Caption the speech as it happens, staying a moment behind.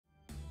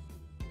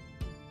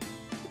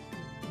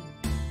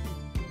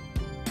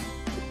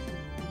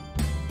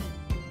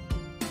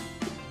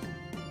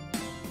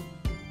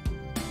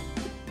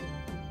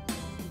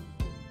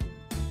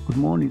Good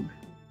morning.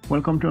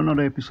 Welcome to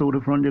another episode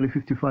of Ron Jelly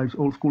 55's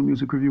Old School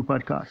Music Review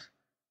Podcast.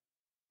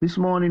 This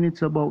morning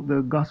it's about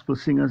the gospel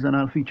singers, and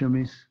I'll feature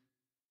Miss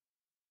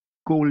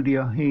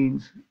Goldia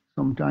Haynes,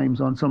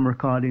 sometimes on some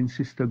recordings,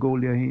 Sister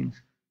Goldia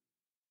Haynes.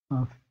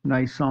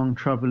 Nice song,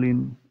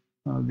 Traveling.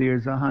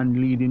 There's a Hand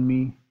Leading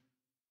Me.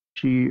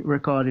 She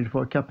recorded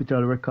for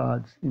Capitol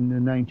Records in the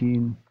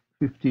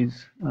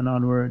 1950s and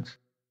onwards.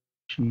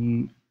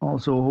 She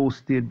also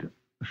hosted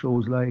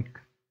shows like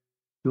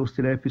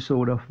hosted an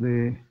episode of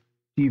the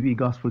TV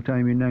Gospel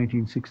Time in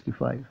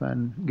 1965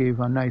 and gave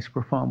a nice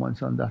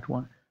performance on that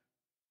one.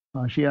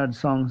 She had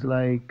songs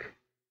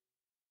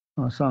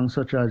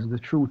such as The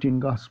Truth in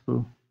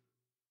Gospel,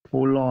 Oh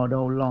Lord,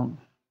 How Long,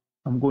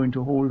 I'm Going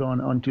to Hold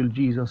On Until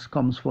Jesus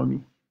Comes for Me.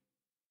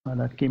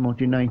 That came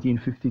out in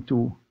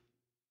 1952.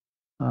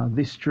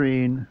 This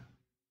Train,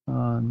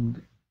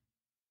 and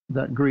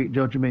That Great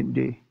Judgment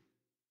Day.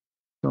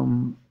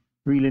 Some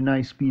really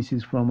nice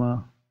pieces from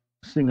a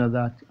singer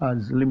that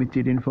has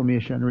limited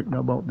information written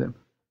about them.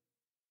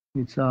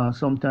 It's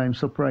sometimes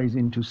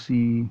surprising to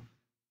see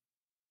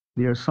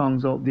there are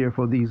songs out there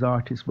for these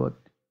artists, but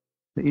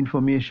the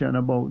information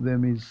about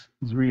them is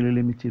really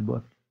limited.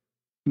 But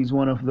he's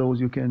one of those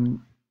you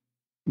can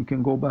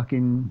go back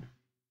in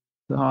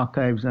the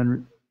archives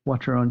and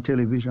watch her on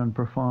television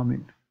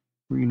performing.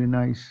 Really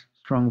nice,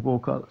 strong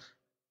vocals,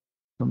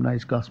 some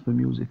nice gospel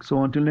music.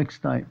 So until next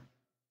time,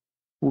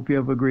 hope you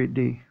have a great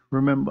day.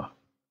 Remember,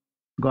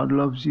 God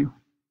loves you.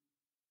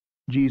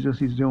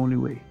 Jesus is the only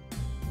way.